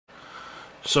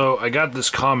So I got this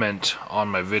comment on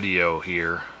my video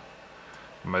here.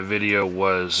 My video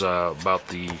was about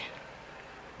the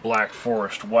Black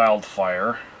Forest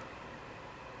wildfire,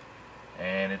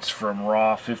 and it's from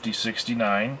Raw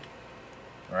 5069,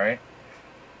 right?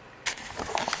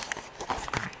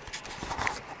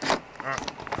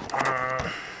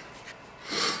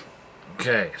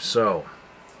 Okay, so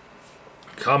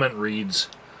comment reads,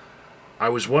 "I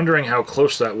was wondering how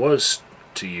close that was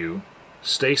to you.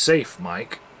 Stay safe,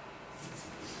 Mike."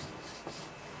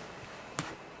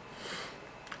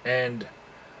 And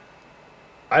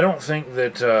I don't think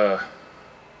that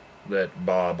that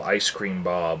Bob, Ice Cream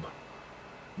Bob,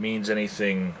 means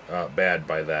anything bad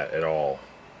by that at all.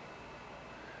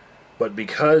 But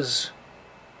because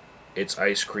it's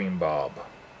Ice Cream Bob,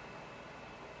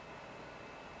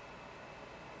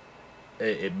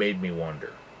 it made me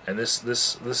wonder. And this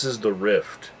is the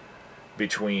rift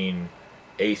between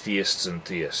atheists and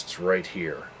theists right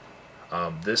here.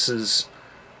 This is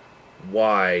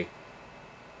why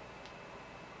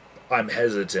I'm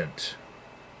hesitant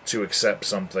to accept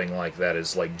something like that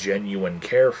as like genuine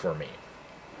care for me.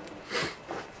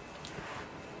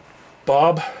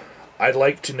 Bob, I'd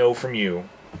like to know from you,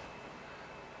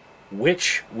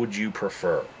 which would you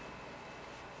prefer?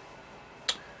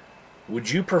 Would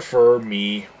you prefer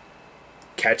me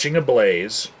catching a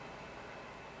blaze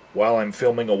while I'm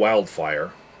filming a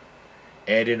wildfire,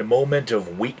 and in a moment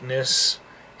of weakness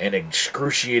and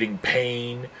excruciating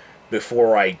pain,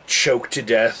 before I choke to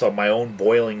death on my own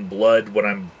boiling blood when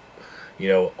I'm,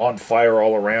 on fire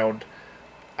all around,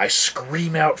 I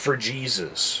scream out for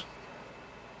Jesus?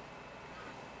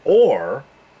 Or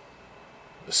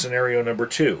scenario number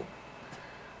 2,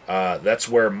 that's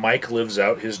where Mike lives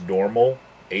out his normal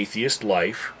atheist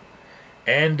life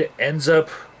and ends up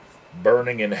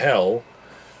burning in hell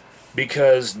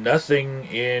because nothing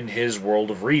in his world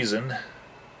of reason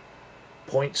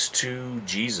points to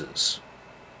Jesus.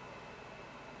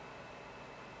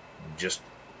 Just,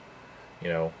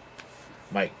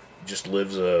 Mike just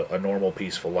lives a normal,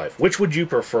 peaceful life. Which would you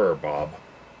prefer, Bob?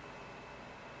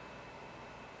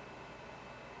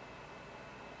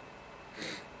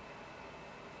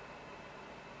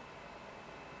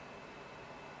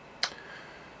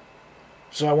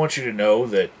 So I want you to know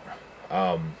that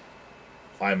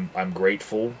I'm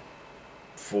grateful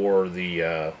for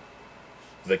the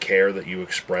care that you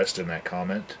expressed in that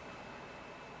comment,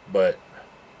 but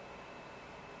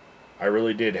I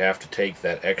really did have to take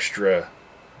that extra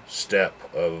step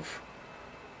of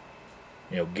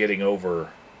getting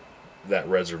over that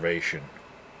reservation.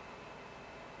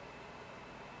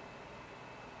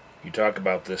 You talk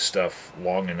about this stuff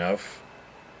long enough,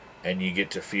 and you get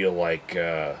to feel like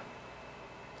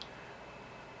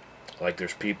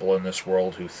there's people in this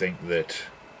world who think that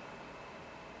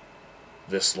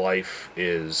this life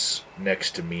is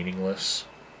next to meaningless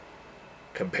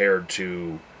compared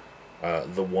to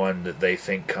the one that they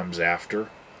think comes after.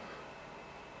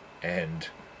 And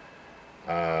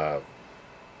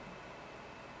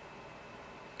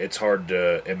it's hard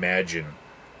to imagine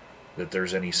that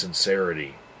there's any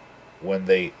sincerity when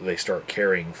they start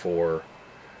caring for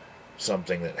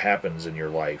something that happens in your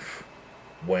life,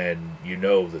 when you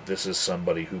know that this is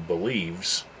somebody who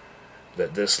believes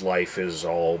that this life is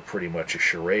all pretty much a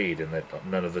charade and that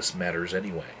none of this matters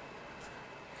anyway.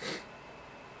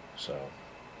 So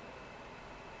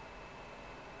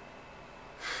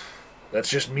that's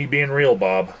just me being real,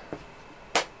 Bob.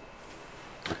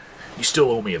 You still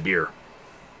owe me a beer.